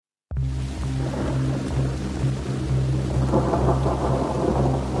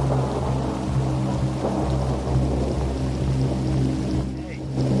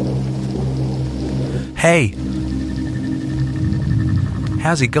Hey,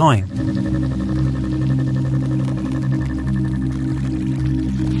 how's it going?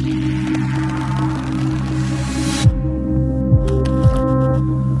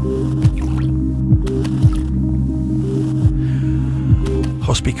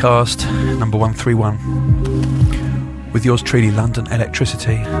 Hospicast number 131 with yours truly, London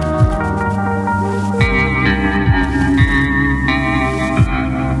Electricity.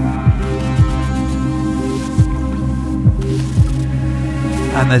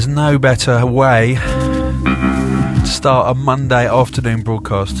 And there's no better way to start a Monday afternoon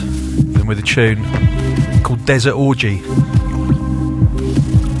broadcast than with a tune called Desert Orgy.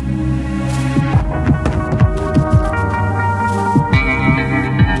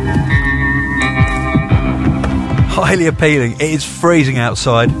 Highly appealing. It is freezing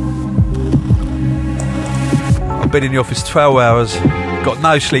outside. I've been in the office 12 hours, got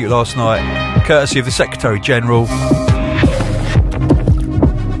no sleep last night, courtesy of the Secretary General.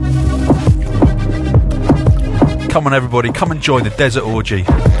 Come on everybody, come and join the Desert Orgy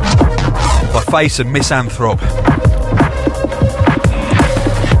by Face and Misanthrope.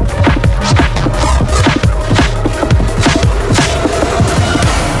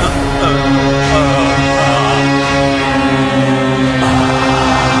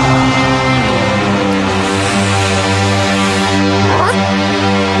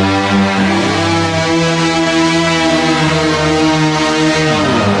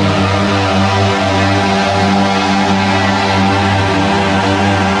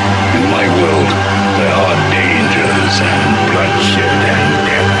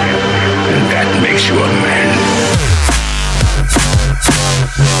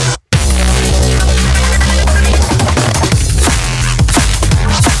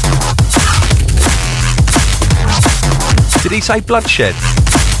 Did he say bloodshed?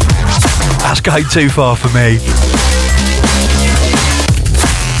 That's going too far for me.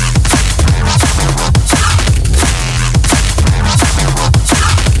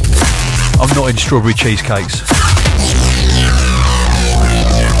 I'm not in strawberry cheesecakes.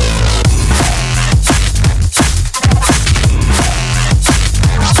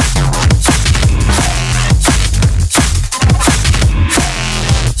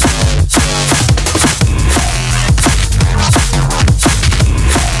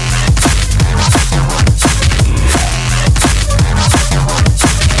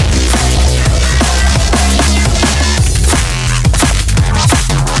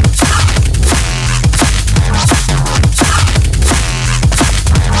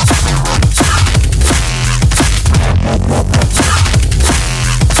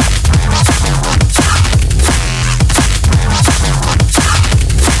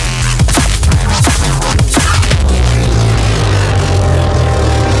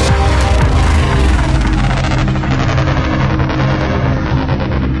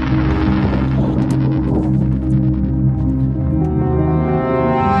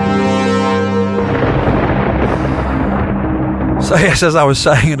 So yes, as I was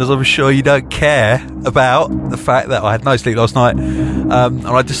saying, and as I'm sure you don't care about the fact that I had no sleep last night, and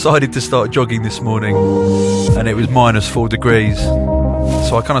I decided to start jogging this morning, and it was -4 degrees,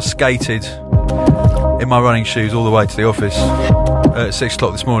 so I kind of skated in my running shoes all the way to the office at 6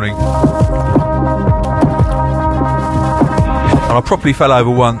 o'clock this morning, and I properly fell over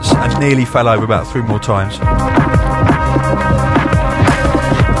once and nearly fell over about 3 more times.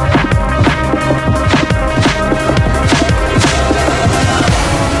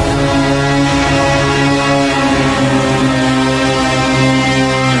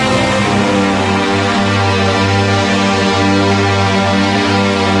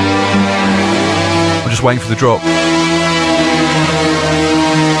 Waiting for the drop. In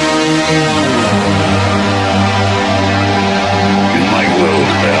my world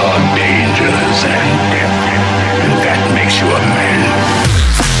there are dangers and death, and that makes you a man.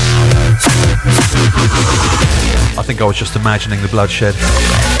 I think I was just imagining the bloodshed.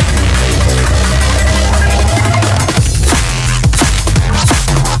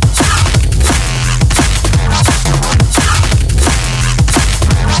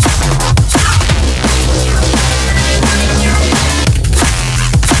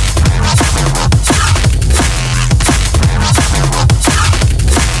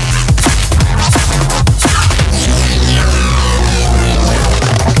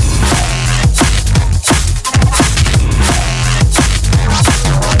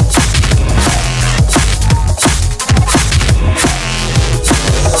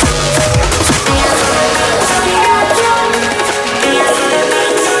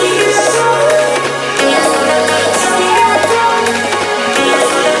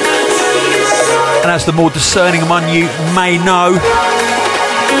 as the more discerning among you may know,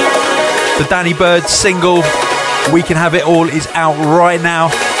 the Danny Bird single, We Can Have It All, is out right now.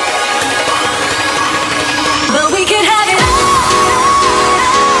 But we can have it all.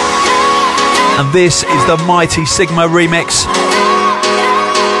 And this is the Mighty Sigma remix.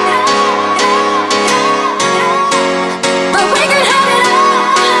 But we can have it all.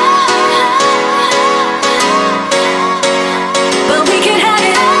 But we can have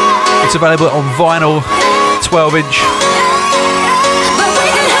it all. It's available on vinyl, 12-inch.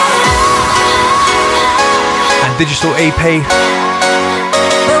 Digital EP. But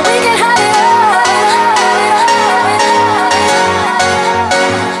we can have it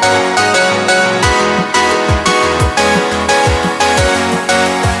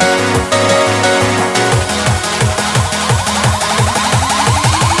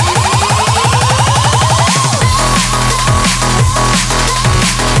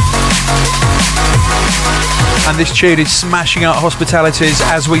And this tune is smashing out hospitalities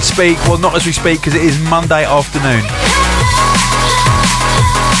as we speak. Well, not as we speak, because it is Monday afternoon.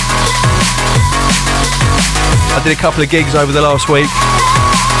 I did a couple of gigs over the last week.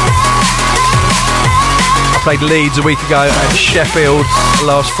 I played Leeds a week ago and Sheffield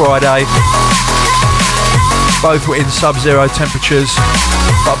last Friday. Both were in sub-zero temperatures,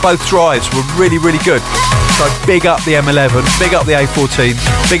 but both drives were really, really good. So big up the M11, big up the A14,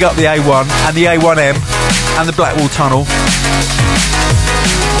 big up the A1 and the A1M and the Blackwall Tunnel.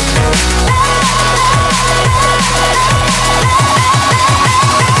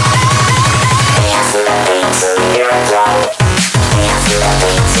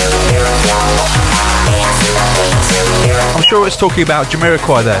 I'm sure it's talking about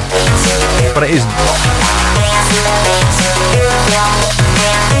Jamiroquai there, but it isn't.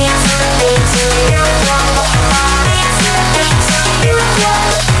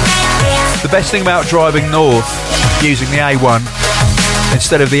 The best thing about driving north using the A1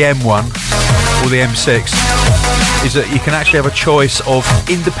 instead of the M1 or the M6 is that you can actually have a choice of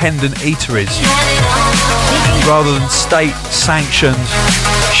independent eateries rather than state-sanctioned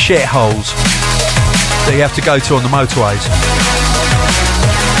shitholes that you have to go to on the motorways.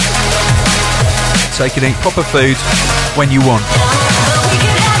 So you can eat proper food when you want.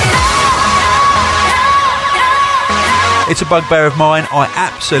 It's a bugbear of mine. I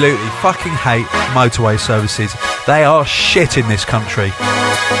absolutely fucking hate motorway services. They are shit in this country.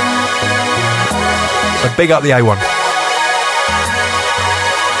 So big up the A1.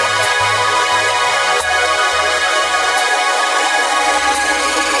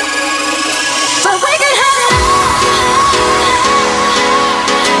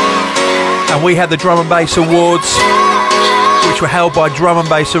 And we had the Drum and Bass Awards, which were held by Drum and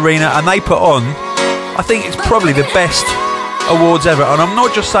Bass Arena, and they put on, I think it's probably the best awards ever. And I'm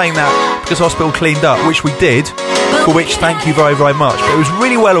not just saying that because Hospital cleaned up, which we did, for which thank you very, very much. But it was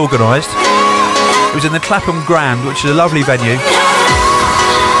really well organised. It was in the Clapham Grand, which is a lovely venue.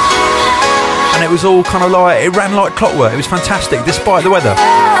 And it was all kind of like, it ran like clockwork. It was fantastic, despite the weather.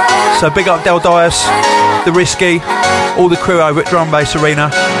 So big up Del Dias, The Risky, all the crew over at Drum and Bass Arena.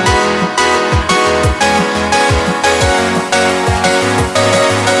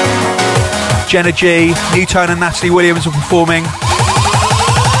 Jenna G, Newtone and Natalie Williams were performing.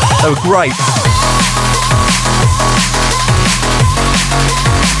 They were great.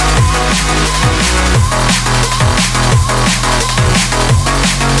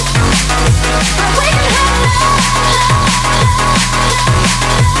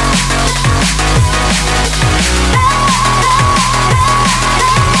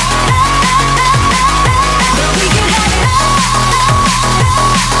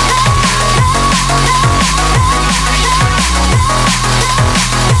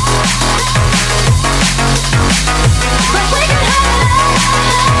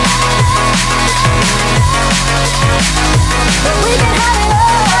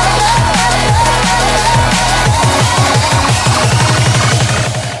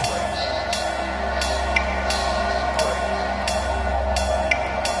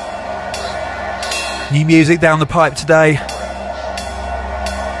 New music down the pipe today.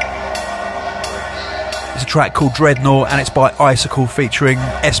 It's a track called Dreadnought and it's by Icicle featuring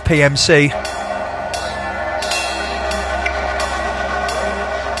SPMC.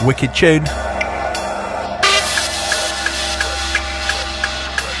 Wicked tune.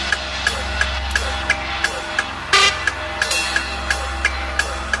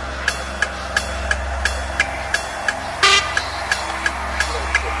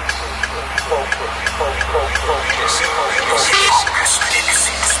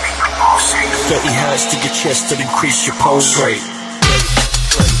 To your chest and increase your pulse rate.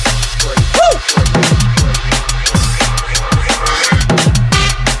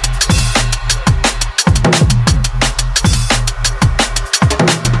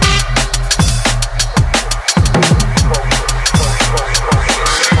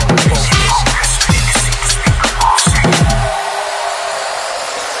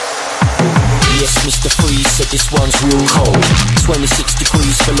 Yes, Mr. Freeze said this one's real cold. 26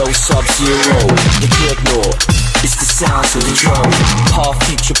 degrees below sub-zero. The dreadnought is the sounds of the drum. Half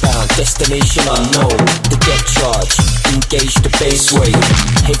future bound, destination unknown. The depth charge, engage the bass wave.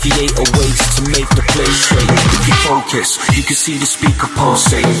 Heavy 808s to make the place shake. If you focus, you can see the speaker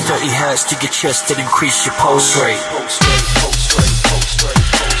pulsate. 30 hertz to your chest and increase your pulse rate.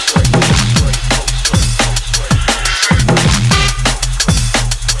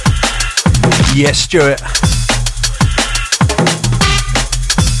 Yes, Stuart.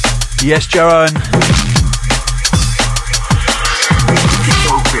 Yes, Joan. If you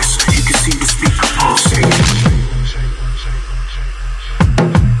focus, you can see the speaker pulsate.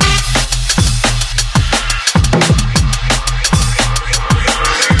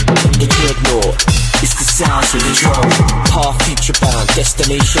 The dreadnought is the sounds of the drum. Half future bound,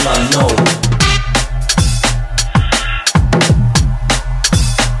 destination unknown.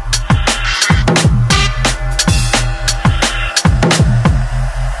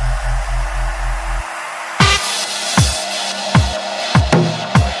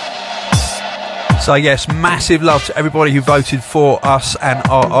 So yes, massive love to everybody who voted for us and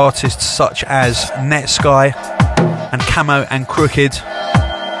our artists such as Netsky and Camo and Crooked.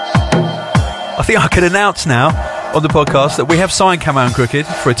 I think I can announce now on the podcast that we have signed Camo and Crooked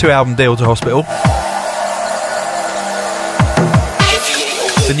for a 2-album deal to Hospital.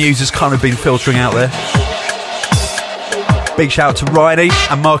 The news has kind of been filtering out there. Big shout out to Riley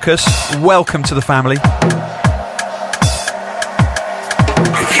and Marcus. Welcome to the family.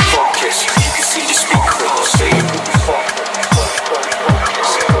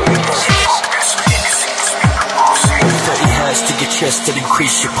 Chest and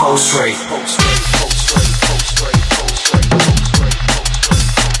increase your pulse rate.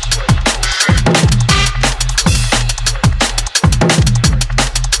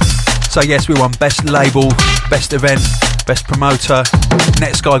 So yes, we won Best Label, Best Event, Best Promoter.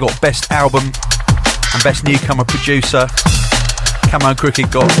 Netsky got Best Album and Best Newcomer Producer. Camo and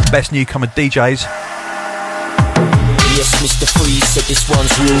Crooked got Best Newcomer DJs. Yes, Mr. Freeze said this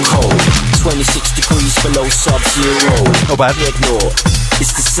one's real cold. 26 degrees below sub-zero. Not bad. Dreadnought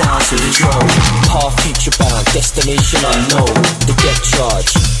is the sounds of the drum. Half future bound, destination unknown. The depth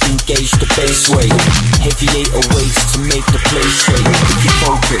charge, engage the bass wave. Heavy 808s to make the place shake. If you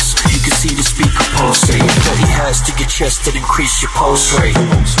focus, you can see the speaker pulsate. 30 hertz to your chest and increase your pulse rate.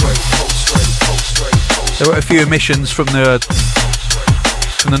 There were a few omissions from the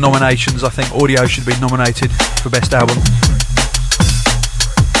nominations. I think Audio should be nominated for Best Album.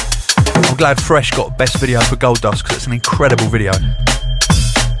 I'm glad Fresh got Best Video for Gold Dust because it's an incredible video.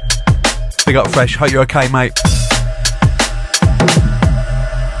 Big up Fresh, hope you're okay, mate.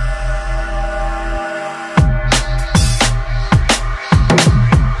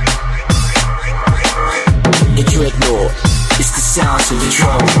 The dreadnought is the sounds of the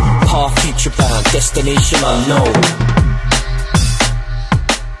drum. Half future bound, destination unknown.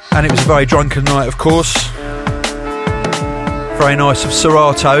 And it was a very drunken night, of course. Very nice of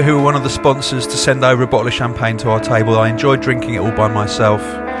Serato, who were one of the sponsors, to send over a bottle of champagne to our table. I enjoyed drinking it all by myself.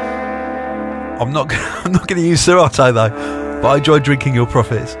 I'm not going to use Serato though, but I enjoyed drinking your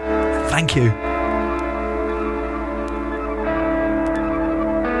profits. Thank you.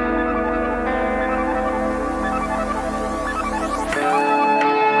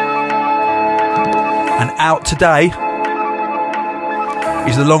 And out today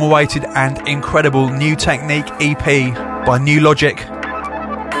is the long-awaited and incredible New Technique EP by New Logic,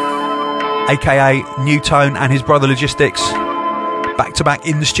 aka New Tone and his brother Logistics, back to back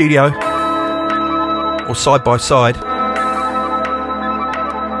in the studio or side by side.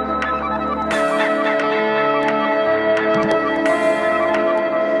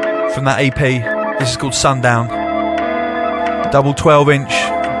 From that EP, this is called Sundown, double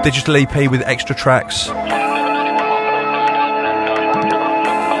 12-inch digital EP with extra tracks.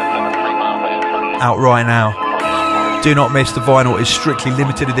 Out right now. Do not miss, the vinyl is strictly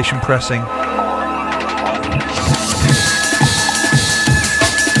limited edition pressing.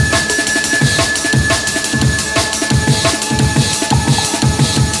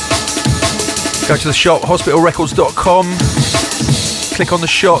 Go to the shop, hospitalrecords.com. Click on the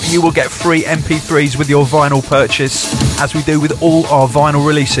shop, you will get free MP3s with your vinyl purchase, as we do with all our vinyl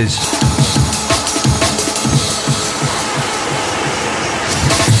releases.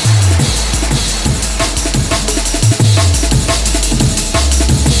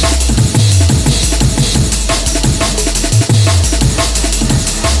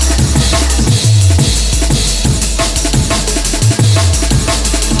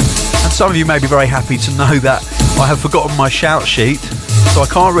 Some of you may be very happy to know that I have forgotten my shout sheet so I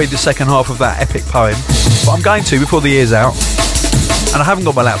can't read the second half of that epic poem, but I'm going to before the year's out. And I haven't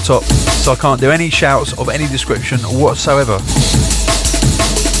got my laptop, so I can't do any shouts of any description whatsoever.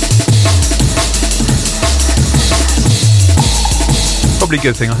 Probably a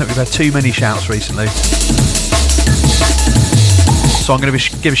good thing. I think we've had too many shouts recently. So I'm going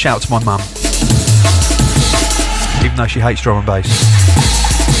to give a shout to my mum, even though she hates drum and bass.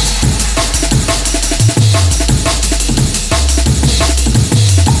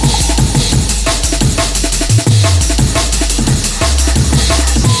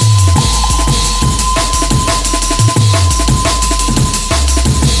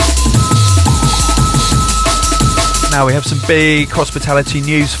 Now we have some big hospitality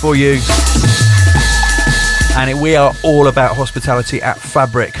news for you, and we are all about hospitality at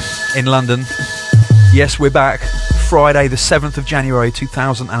Fabric in London. Yes, we're back. Friday the 7th of January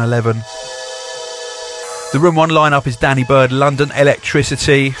 2011. The Room 1 lineup is Danny Bird, London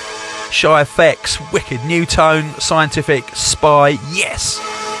Electricity, Shy FX, Wicked New Tone, Scientific, Spy, yes,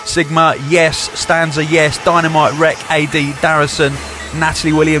 Sigma, yes, Stanza, yes, Dynamite Wreck, AD Darrison,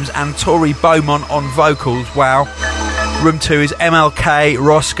 Natalie Williams and Tori Beaumont on vocals. Wow. Room 2 is MLK,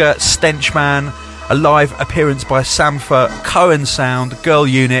 Rosca, Stenchman, a live appearance by Sampha, Cohen Sound, Girl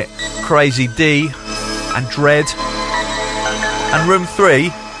Unit, Crazy D and Dread. And Room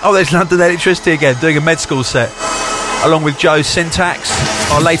 3, oh, there's London Electricity again, doing a Med School set, along with Joe Syntax,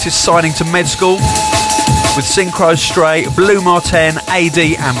 our latest signing to Med School, with Synchro Stray, Blue Martin, AD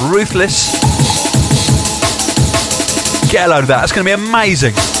and Ruthless. Get a load of that, that's going to be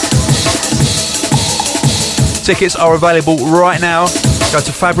amazing. Tickets are available right now. Go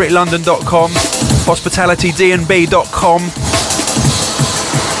to fabriclondon.com, hospitalitydnb.com.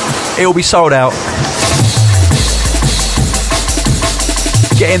 It will be sold out.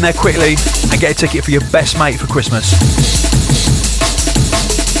 Get in there quickly and get a ticket for your best mate for Christmas.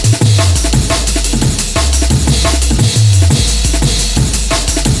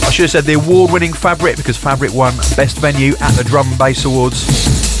 I should have said the award-winning Fabric, because Fabric won Best Venue at the Drum and Bass Awards.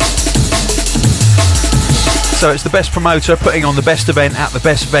 So it's the best promoter putting on the best event at the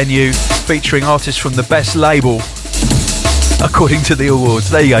best venue, featuring artists from the best label, according to the awards.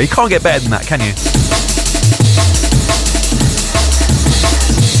 There you go. You can't get better than that, can you?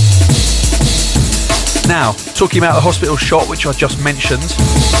 Now, talking about the hospital shot, which I just mentioned,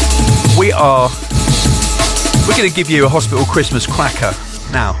 we're going to give you a hospital Christmas cracker.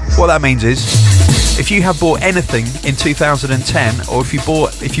 Now, what that means is, if you have bought anything in 2010, or if you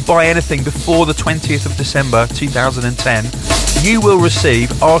buy anything before the 20th of December 2010, you will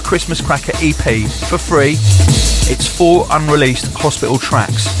receive our Christmas Cracker EP for free. It's 4 unreleased hospital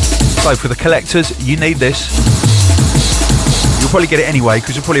tracks. So for the collectors, you need this. You'll probably get it anyway,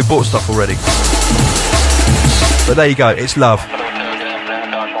 because you probably bought stuff already. But there you go, it's love.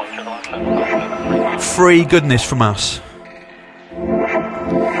 Free goodness from us.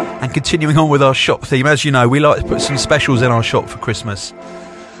 And continuing on with our shop theme, as you know, we like to put some specials in our shop for Christmas.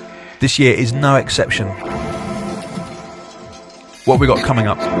 This year is no exception. What have we got coming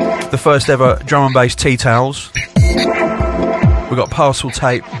up? The first ever drum and bass tea towels. We've got parcel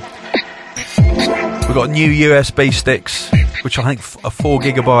tape. We've got new USB sticks, which I think are 4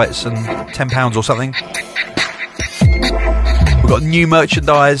 gigabytes and £10 or something. We've got new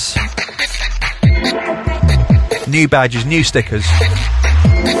merchandise, new badges, new stickers.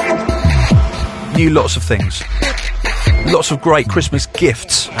 New lots of things. Lots of great Christmas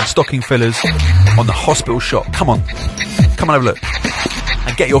gifts and stocking fillers on the hospital shop. Come on have a look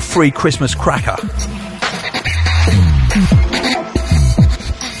and get your free Christmas cracker.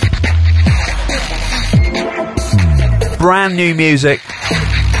 Brand new music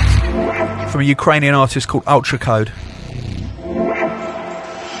from a Ukrainian artist called Ultra Code.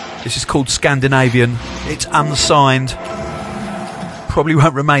 This is called Scandinavian. It's unsigned. Probably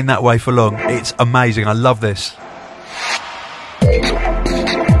won't remain that way for long. It's amazing. I love this.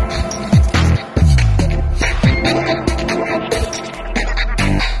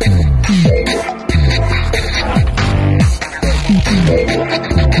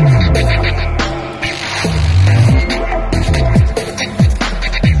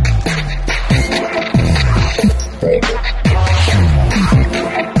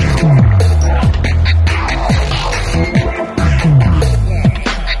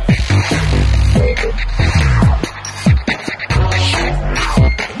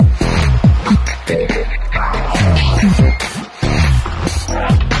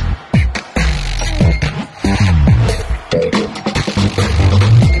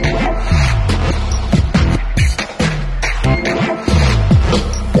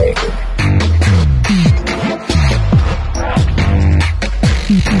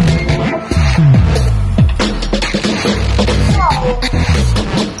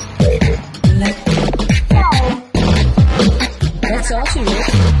 That's all she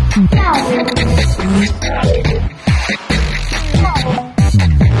wrote.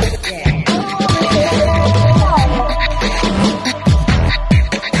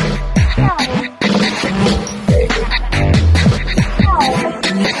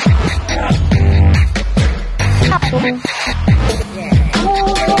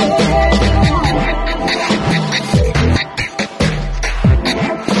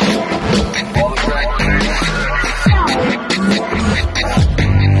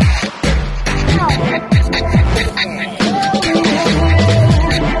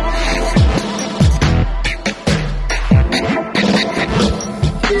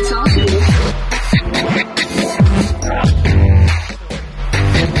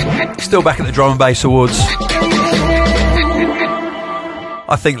 Still back at the Drum and Bass Awards.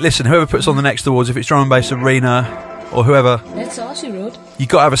 I think, listen, whoever puts on the next awards, if it's Drum and Bass Arena or whoever, That's all she wrote. you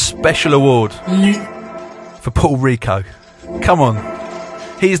got to have a special award for Paul Rico. Come on.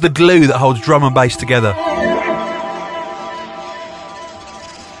 He's the glue that holds drum and bass together.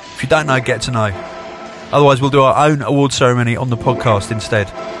 If you don't know, get to know. Otherwise, we'll do our own award ceremony on the podcast instead.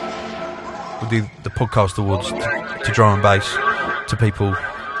 We'll do the podcast awards to drum and bass, to people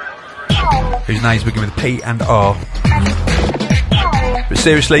whose names begin with P and R. But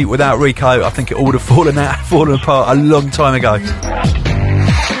seriously, without Rico, I think it all would have fallen apart a long time ago.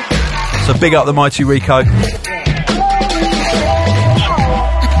 So big up the mighty Rico.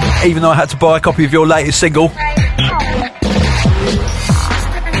 Even though I had to buy a copy of your latest single.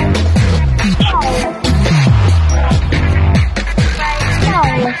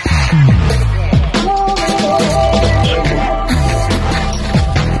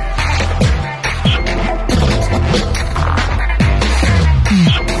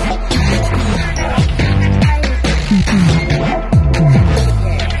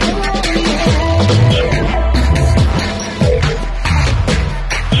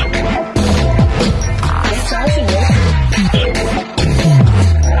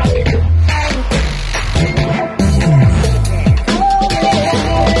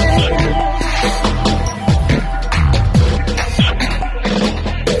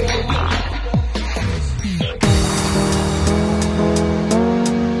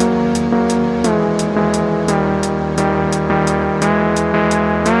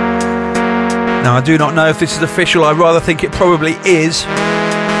 Now, I do not know if this is official. I rather think it probably is.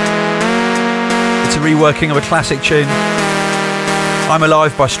 It's a reworking of a classic tune, I'm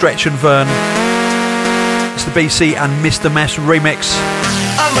Alive by Stretch and Vern. It's the BC and Mr. Mess remix.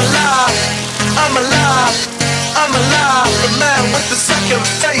 I'm alive, I'm alive, I'm alive. The man with the second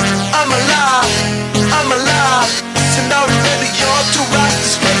face. I'm alive, I'm alive. To know that you're to rock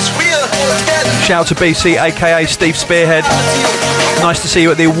this place real. Shout out to BC, aka Steve Spearhead. Nice to see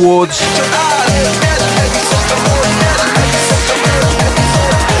you at the awards.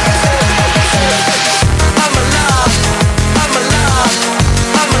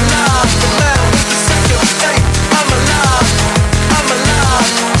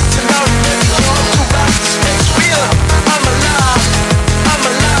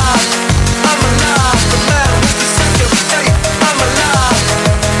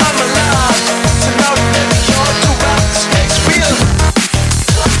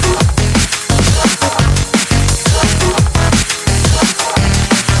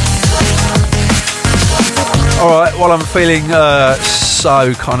 Alright, well, I'm feeling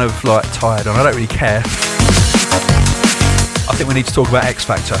so kind of like tired, and I don't really care. I think we need to talk about X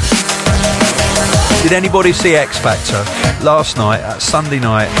Factor. Did anybody see X Factor last night, Sunday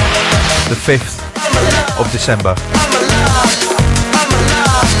night, the 5th of December?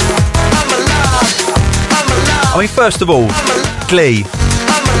 I mean, first of all, Glee.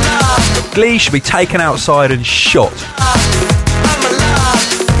 Glee should be taken outside and shot.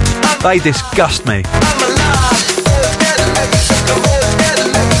 They disgust me.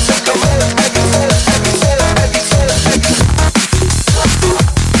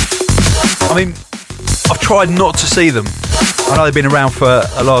 I mean, I've tried not to see them. I know they've been around for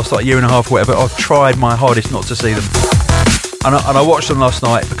the last year and a half or whatever. I've tried my hardest not to see them. And I watched them last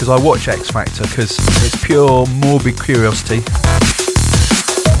night because I watch X Factor because it's pure morbid curiosity.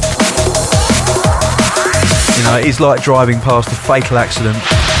 You know, it is like driving past a fatal accident.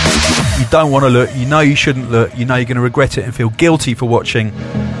 You don't want to look, you know you shouldn't look, you know you're going to regret it and feel guilty for watching,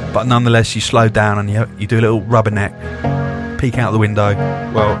 but nonetheless you slow down and you do a little rubberneck, peek out the window.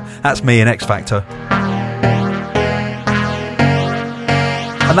 Well, that's me in X Factor.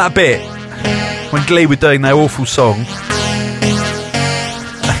 And that bit, when Glee were doing their awful song,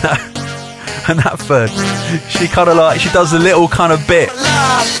 And that third, she kind of like, she does a little kind of bit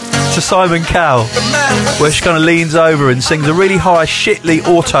to Simon Cowell, where she kind of leans over and sings a really high, shitly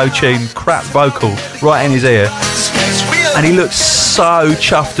auto-tuned crap vocal right in his ear. And he looks so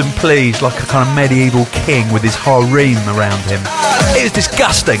chuffed and pleased, like a kind of medieval king with his harem around him. It was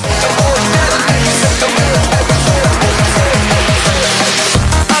disgusting.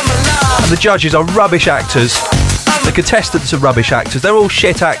 And the judges are rubbish actors. The contestants are rubbish actors. They're all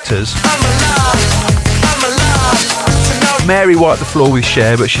shit actors. Mary wiped the floor with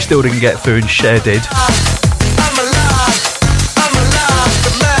Cher, but she still didn't get through, and Cher did.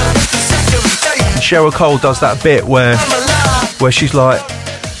 And Cheryl Cole does that bit where she's like,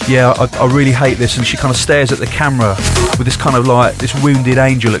 yeah, I really hate this, and she kind of stares at the camera with this kind of like this wounded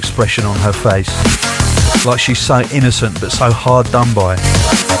angel expression on her face, like she's so innocent but so hard done by.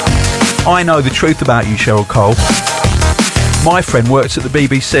 I know the truth about you, Cheryl Cole. My friend works at the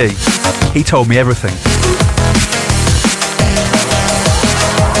BBC. He told me everything.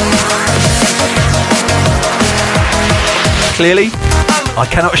 Clearly, I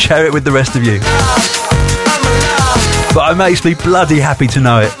cannot share it with the rest of you. But it makes me bloody happy to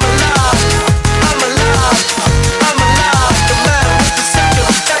know it.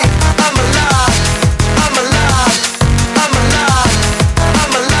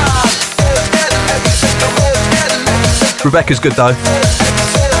 Rebecca's good though.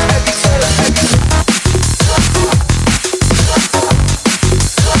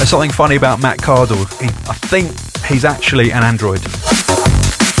 There's something funny about Matt Cardle. I think he's actually an android.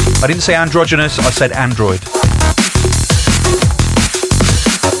 I didn't say androgynous, I said android.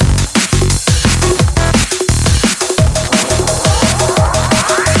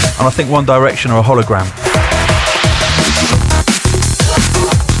 And I think One Direction are a hologram.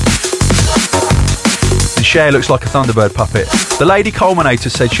 And Cher looks like a Thunderbird puppet. The Lady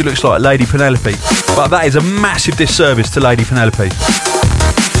Culminator said she looks like Lady Penelope, but that is a massive disservice to Lady Penelope.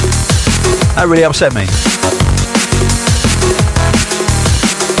 That really upset me.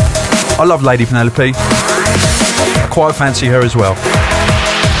 I love Lady Penelope. I quite fancy her as well.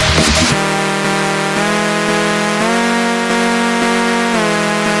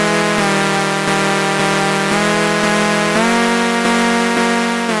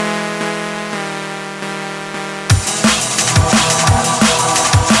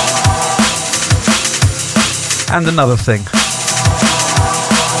 And another thing.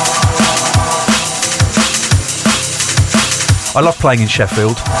 I love playing in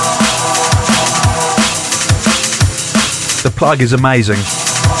Sheffield. The plug is amazing.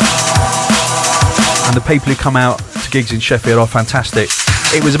 And the people who come out to gigs in Sheffield are fantastic.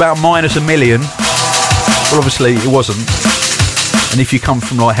 It was about -1 million. Well, obviously it wasn't. And if you come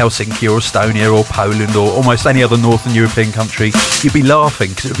from like Helsinki or Estonia or Poland or almost any other Northern European country, you'd be laughing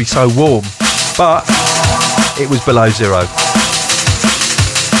because it would be so warm. But it was below zero.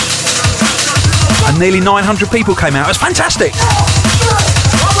 And nearly 900 people came out. It was fantastic.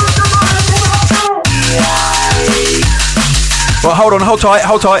 Right, hold on, hold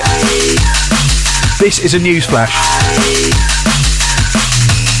tight. This is a news flash.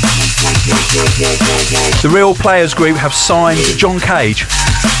 The Real Players Group have signed John Cage.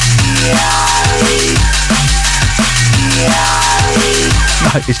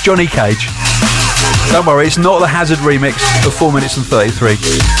 No, it's Johnny Cage. Don't worry, it's not the Hazard remix of 4 minutes and 33.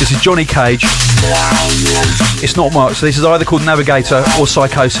 This is Johnny Cage. It's not Mark, so this is either called Navigator or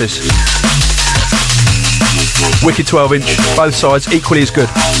Psychosis. Wicked 12-inch, both sides equally as good.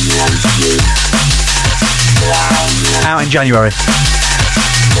 Out in January.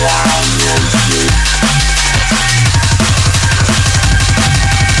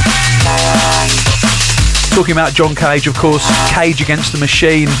 Talking about John Cage, of course, Cage Against the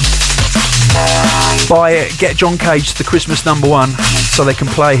Machine. Buy it, get John Cage the Christmas #1 so they can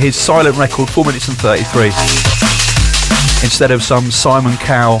play his silent record 4 minutes and 33 instead of some Simon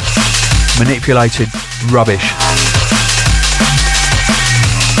Cowell manipulated rubbish.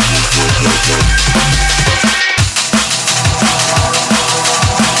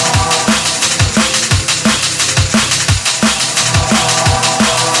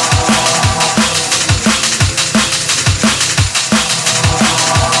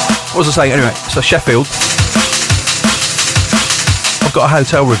 What was I saying? Anyway, so Sheffield. I've got a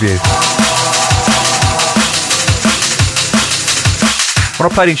hotel review. When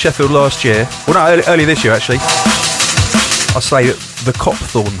I played in Sheffield last year, well no, earlier this year actually, I stayed at the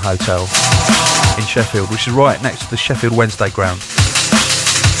Copthorne Hotel in Sheffield, which is right next to the Sheffield Wednesday ground.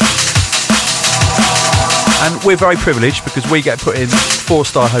 And we're very privileged because we get put in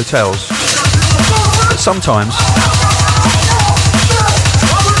 4-star hotels. But sometimes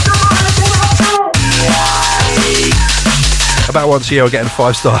once a year I get in a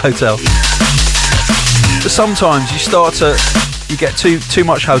 5-star hotel. But sometimes you get too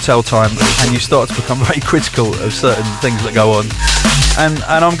much hotel time, and you start to become very critical of certain things that go on. And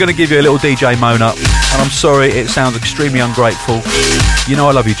I'm going to give you a little DJ moan up, and I'm sorry it sounds extremely ungrateful. You know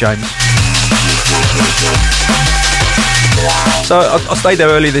I love you, James. So I stayed there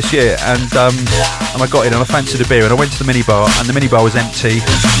earlier this year, and I got in and I fancied a beer, and I went to the minibar, and the minibar was empty.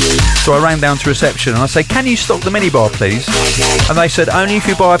 So I ran down to reception and I said, "Can you stock the minibar, please?" And they said, "Only if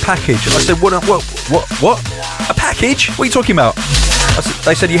you buy a package." And I said, What? A package? What are you talking about?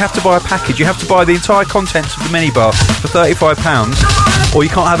 They said, "You have to buy a package. You have to buy the entire contents of the minibar for £35, or you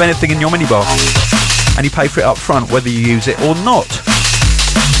can't have anything in your minibar. And you pay for it up front, whether you use it or not."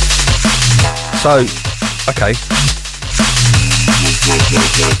 So, okay.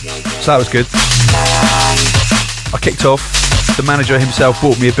 So that was good. I kicked off. The manager himself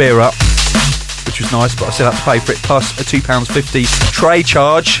bought me a beer up, which was nice, but I still had to pay for it, plus a £2.50 tray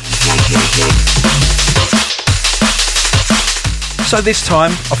charge. So this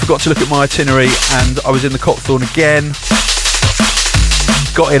time I forgot to look at my itinerary, and I was in the Copthorne again.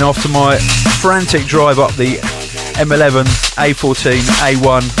 Got in after my frantic drive up the M11, A14,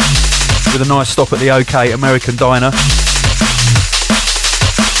 A1 with a nice stop at the OK American Diner.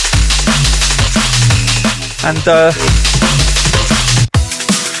 And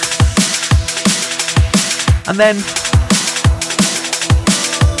then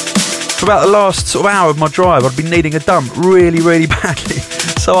for about the last sort of hour of my drive, I'd been needing a dump really, really badly.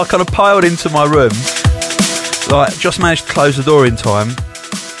 So I kind of piled into my room, like just managed to close the door in time.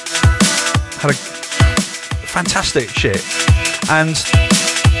 Had a fantastic shit, and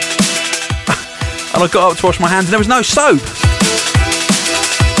I got up to wash my hands, and there was no soap.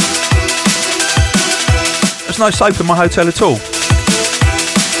 There's no soap in my hotel at all.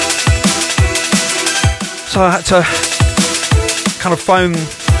 So I had to kind of phone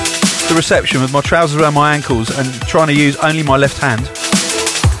the reception with my trousers around my ankles and trying to use only my left hand.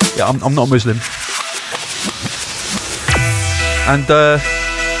 Yeah, I'm not Muslim. And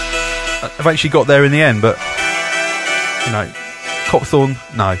I eventually got there in the end, but you know, Copthorne,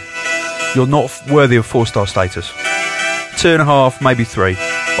 no. You're not worthy of 4-star status. 2.5, maybe 3,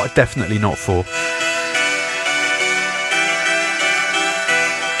 but definitely not 4.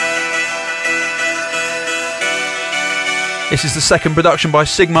 This is the second production by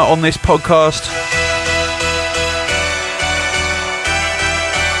Sigma on this podcast.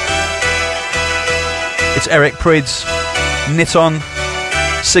 It's Eric Prydz, Knit On,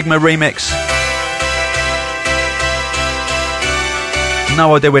 Sigma remix.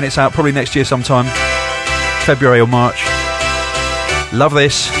 No idea when it's out, probably next year sometime, February or March. Love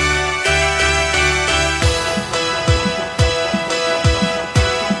this.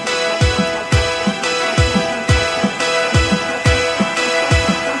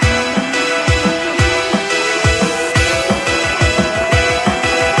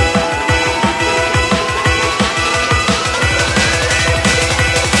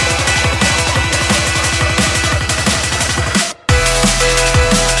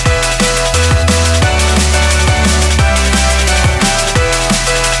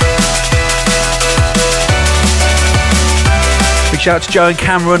 Shout out to Joe and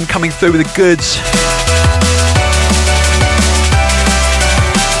Cameron coming through with the goods.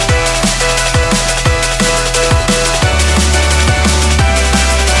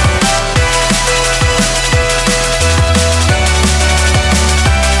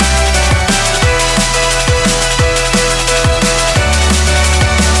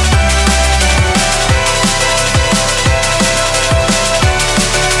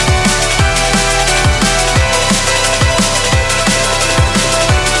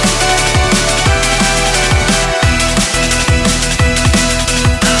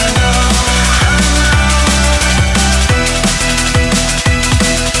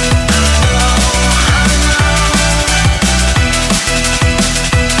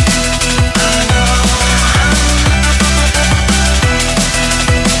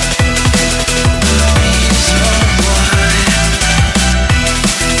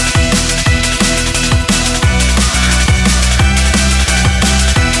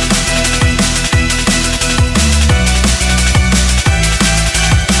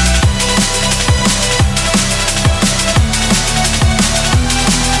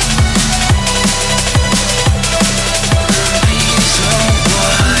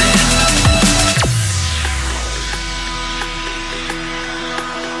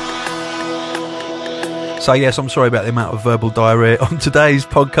 So yes, I'm sorry about the amount of verbal diarrhea on today's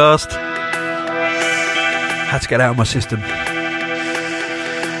podcast. Had to get out of my system.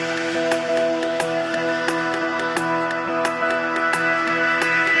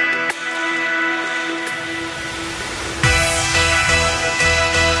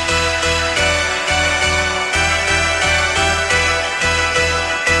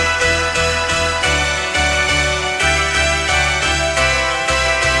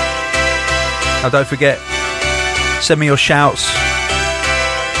 Now don't forget, send me your shouts.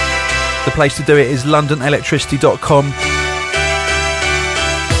 The place to do it is londonelectricity.com.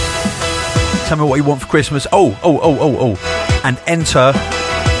 Tell me what you want for Christmas. And enter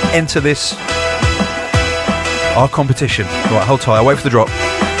this, our competition. Right, hold tight, I'll wait for the drop.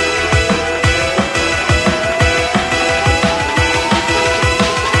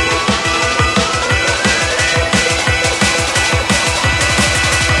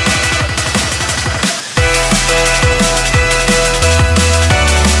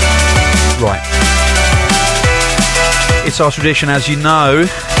 Right. It's our tradition, as you know,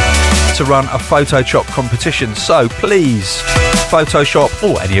 to run a Photoshop competition. So please, Photoshop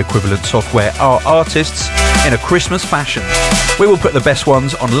or any equivalent software our artists in a Christmas fashion. We will put the best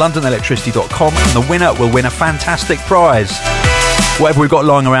ones on londonelectricity.com and the winner will win a fantastic prize. Whatever we've got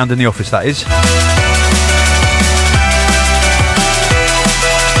lying around in the office, that is.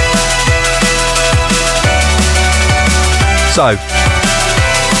 So,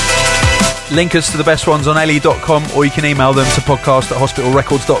 link us to the best ones on le.com or you can email them to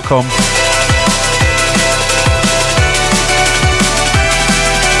podcast@hospitalrecords.com.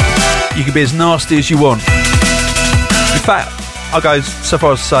 You can be as nasty as you want. In fact, I'll go so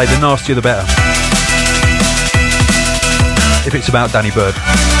far as to say the nastier the better. If it's about Danny Bird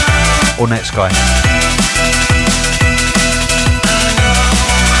or Netsky.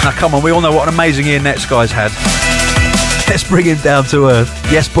 Now come on, we all know what an amazing year Netsky's had. Let's bring him down to earth.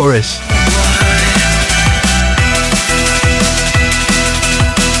 Yes, Boris.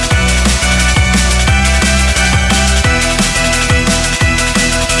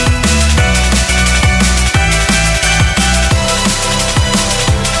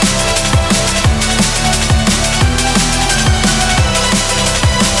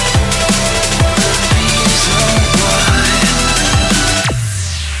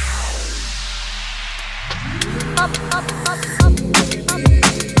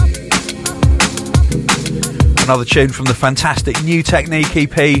 Another tune from the fantastic New Technique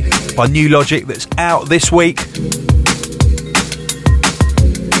EP by New Logic that's out this week.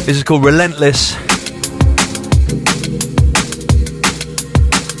 This is called Relentless.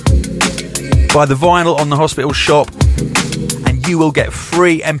 Buy the vinyl on the Hospital shop and you will get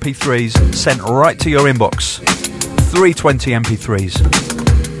free MP3s sent right to your inbox. 320 MP3s.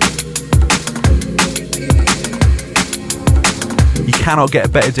 You cannot get a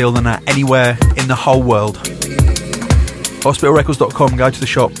better deal than that anywhere in the whole world. Hospitalrecords.com, go to the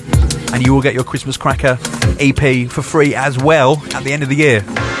shop and you will get your Christmas Cracker EP for free as well at the end of the year.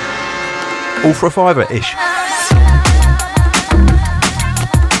 All for a £5-ish.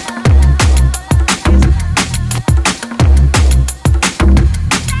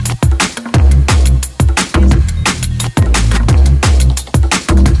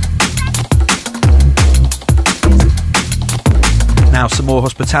 Now some more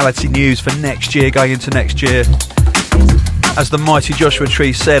hospitality news for next year, going into next year. As the mighty Joshua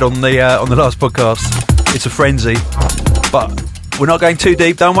Tree said on the last podcast, it's a frenzy. But we're not going too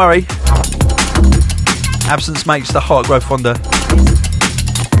deep, don't worry. Absence makes the heart grow fonder.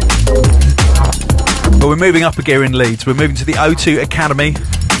 But we're moving up a gear in Leeds. We're moving to the O2 Academy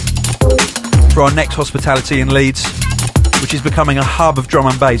for our next hospitality in Leeds, which is becoming a hub of drum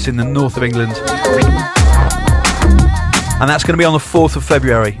and bass in the north of England. And that's going to be on the 4th of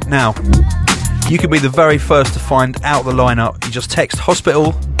February. Now, you can be the very first to find out the lineup. You just text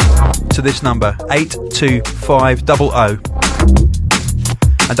hospital to this number, 82500.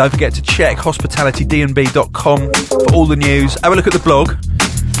 And don't forget to check hospitalitydnb.com for all the news. Have a look at the blog,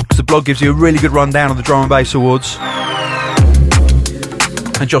 because the blog gives you a really good rundown of the Drum and Bass Awards.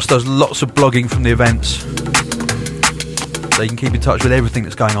 And Josh does lots of blogging from the events, so you can keep in touch with everything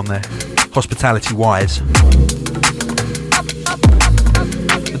that's going on there, hospitality-wise.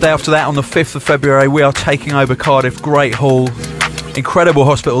 The day after that, on the 5th of February, we are taking over Cardiff Great Hall. Incredible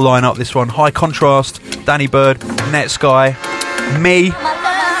hospital lineup, this one. High Contrast, Danny Bird, Netsky, me,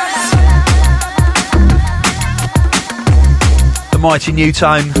 the mighty New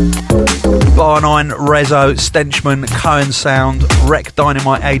Tone, Bar 9, Rezo, Stenchman, Cohen Sound, Wreck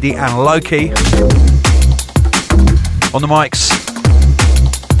Dynamite AD and Loki. On the mics,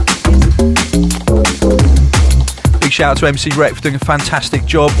 big shout out to MC Rec for doing a fantastic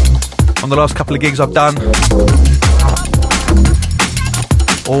job on the last couple of gigs I've done.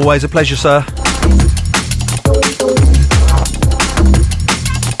 Always a pleasure, sir.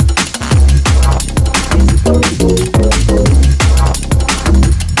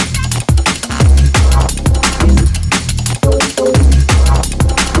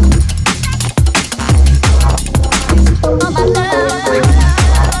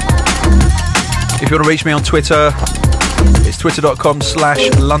 you want to reach me on Twitter, it's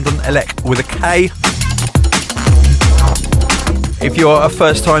twitter.com/LondonElec with a K. If you're a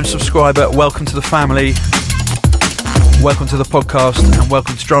first-time subscriber, welcome to the family, welcome to the podcast, and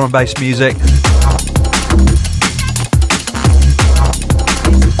welcome to Drum and Bass Music.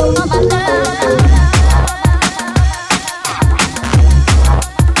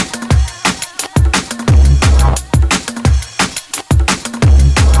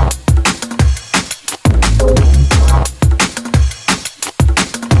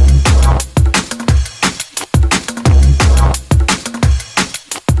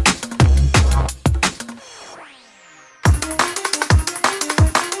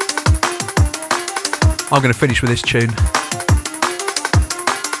 I'm going to finish with this tune.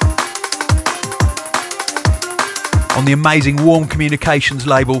 On the amazing Warm Communications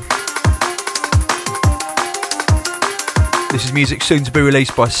label. This is music soon to be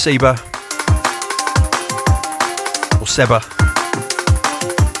released by Seba. Or Seba.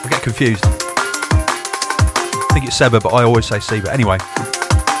 I get confused. I think it's Seba, but I always say Seba. Anyway.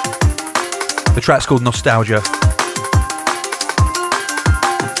 The track's called Nostalgia.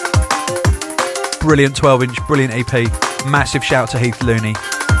 Brilliant 12-inch, brilliant EP. Massive shout to Heath Looney.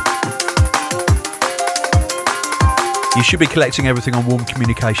 You should be collecting everything on Warm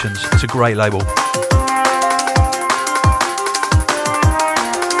Communications. It's a great label.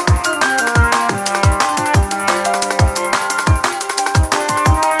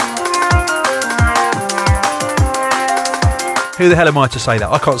 Who the hell am I to say that?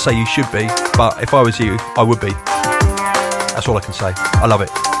 I can't say you should be, but if I was you, I would be. That's all I can say. I love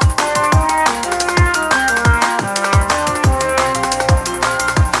it.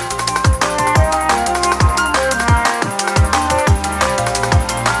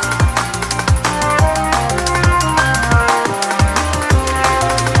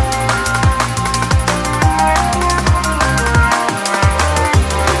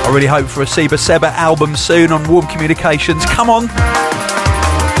 I really hope for a Seba album soon on Warm Communications. Come on!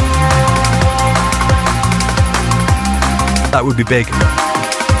 That would be big.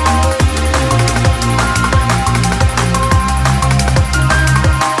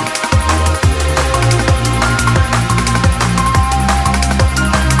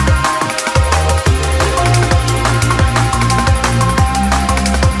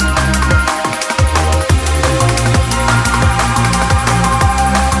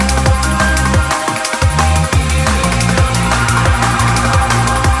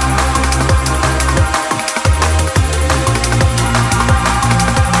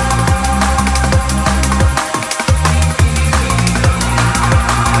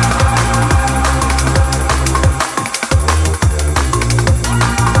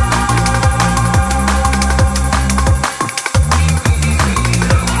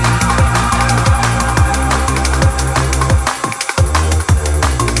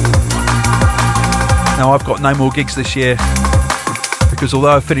 Now I've got no more gigs this year because although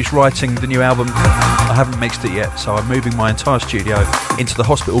I've finished writing the new album, I haven't mixed it yet, so I'm moving my entire studio into the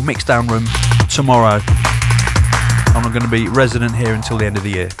hospital mixdown room tomorrow, and I'm going to be resident here until the end of the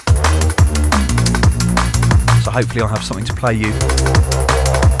year. So hopefully I'll have something to play you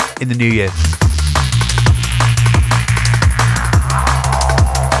in the new year.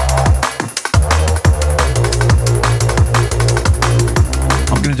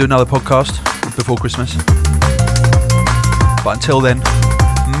 I'm going to do another podcast before Christmas, but until then,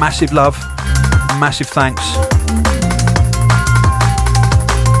 massive love, massive thanks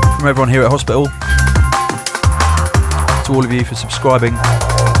from everyone here at hospital to all of you for subscribing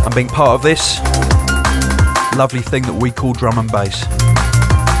and being part of this lovely thing that we call drum and bass.